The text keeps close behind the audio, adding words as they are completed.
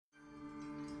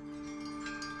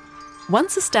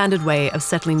Once a standard way of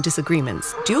settling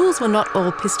disagreements, duels were not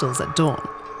all pistols at dawn.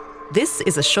 This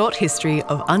is a short history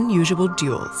of unusual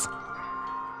duels.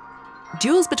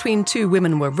 Duels between two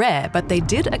women were rare, but they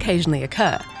did occasionally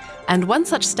occur, and one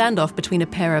such standoff between a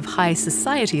pair of high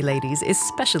society ladies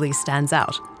especially stands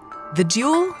out. The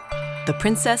duel, the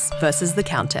princess versus the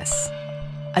countess.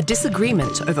 A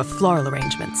disagreement over floral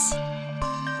arrangements.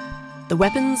 The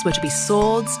weapons were to be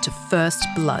swords to first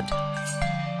blood.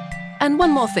 And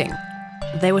one more thing,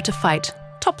 they were to fight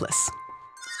topless.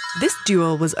 This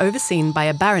duel was overseen by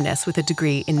a baroness with a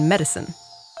degree in medicine.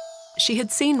 She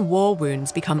had seen war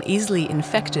wounds become easily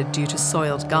infected due to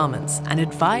soiled garments and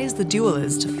advised the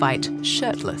duellers to fight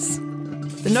shirtless.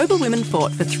 The noble women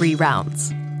fought for 3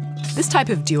 rounds. This type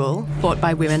of duel, fought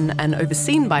by women and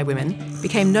overseen by women,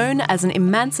 became known as an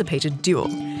emancipated duel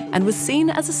and was seen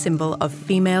as a symbol of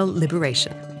female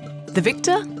liberation. The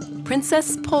victor?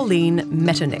 Princess Pauline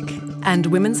Metternich and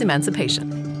women's emancipation.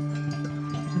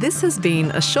 This has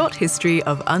been a short history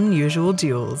of unusual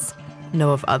duels.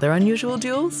 Know of other unusual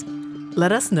duels?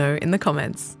 Let us know in the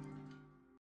comments.